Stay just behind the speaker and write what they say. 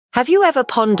Have you ever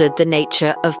pondered the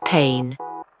nature of pain?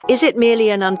 Is it merely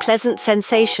an unpleasant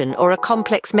sensation or a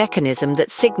complex mechanism that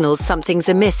signals something's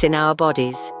amiss in our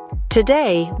bodies?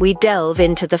 Today, we delve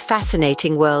into the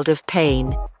fascinating world of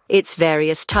pain, its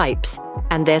various types,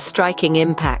 and their striking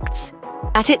impacts.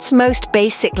 At its most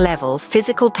basic level,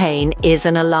 physical pain is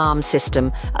an alarm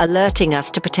system, alerting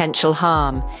us to potential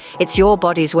harm. It's your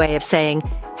body's way of saying,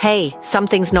 hey,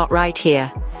 something's not right here.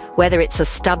 Whether it's a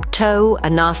stubbed toe, a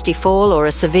nasty fall, or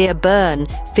a severe burn,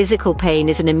 physical pain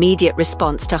is an immediate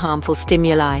response to harmful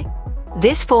stimuli.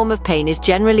 This form of pain is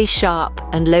generally sharp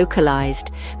and localized,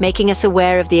 making us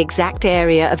aware of the exact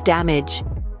area of damage.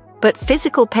 But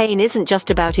physical pain isn't just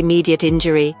about immediate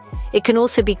injury. It can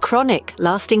also be chronic,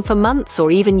 lasting for months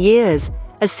or even years,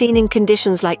 as seen in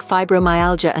conditions like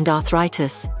fibromyalgia and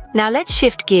arthritis. Now let's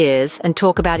shift gears and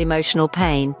talk about emotional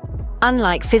pain.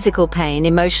 Unlike physical pain,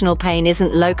 emotional pain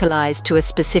isn't localized to a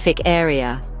specific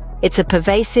area. It's a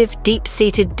pervasive,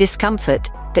 deep-seated discomfort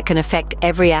that can affect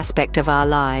every aspect of our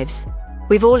lives.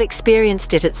 We've all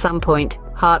experienced it at some point: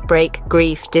 heartbreak,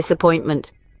 grief,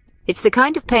 disappointment. It's the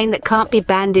kind of pain that can't be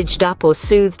bandaged up or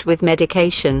soothed with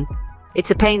medication. It's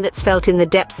a pain that's felt in the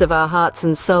depths of our hearts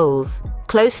and souls.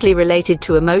 Closely related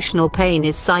to emotional pain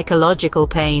is psychological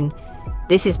pain.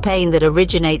 This is pain that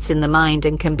originates in the mind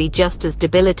and can be just as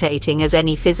debilitating as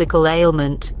any physical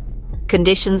ailment.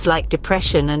 Conditions like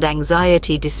depression and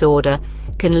anxiety disorder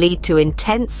can lead to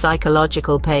intense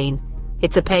psychological pain.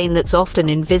 It's a pain that's often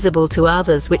invisible to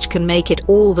others, which can make it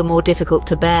all the more difficult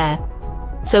to bear.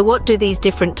 So what do these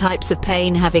different types of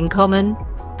pain have in common?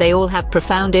 They all have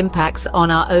profound impacts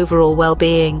on our overall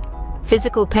well-being.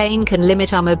 Physical pain can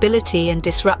limit our mobility and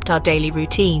disrupt our daily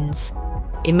routines.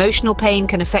 Emotional pain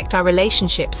can affect our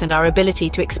relationships and our ability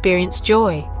to experience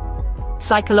joy.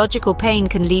 Psychological pain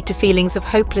can lead to feelings of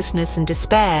hopelessness and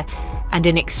despair, and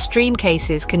in extreme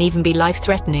cases can even be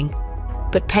life-threatening.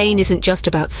 But pain isn't just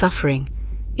about suffering.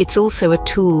 It's also a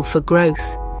tool for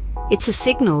growth. It's a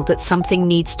signal that something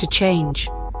needs to change.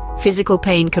 Physical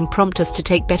pain can prompt us to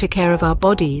take better care of our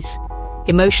bodies.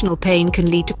 Emotional pain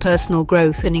can lead to personal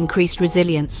growth and increased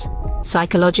resilience.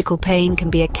 Psychological pain can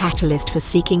be a catalyst for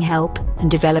seeking help and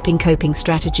developing coping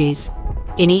strategies.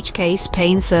 In each case,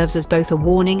 pain serves as both a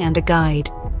warning and a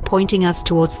guide, pointing us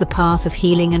towards the path of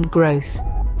healing and growth.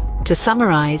 To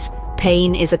summarize,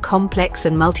 pain is a complex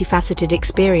and multifaceted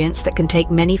experience that can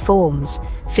take many forms: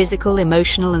 physical,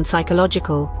 emotional, and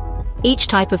psychological. Each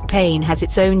type of pain has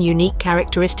its own unique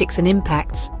characteristics and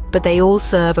impacts, but they all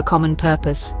serve a common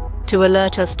purpose: to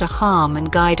alert us to harm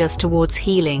and guide us towards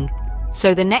healing.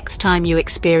 So the next time you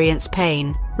experience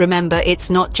pain, remember, it's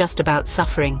not just about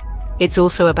suffering. It's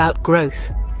also about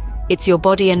growth. It's your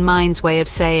body and mind's way of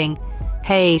saying,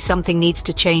 hey, something needs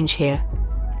to change here.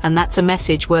 And that's a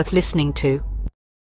message worth listening to.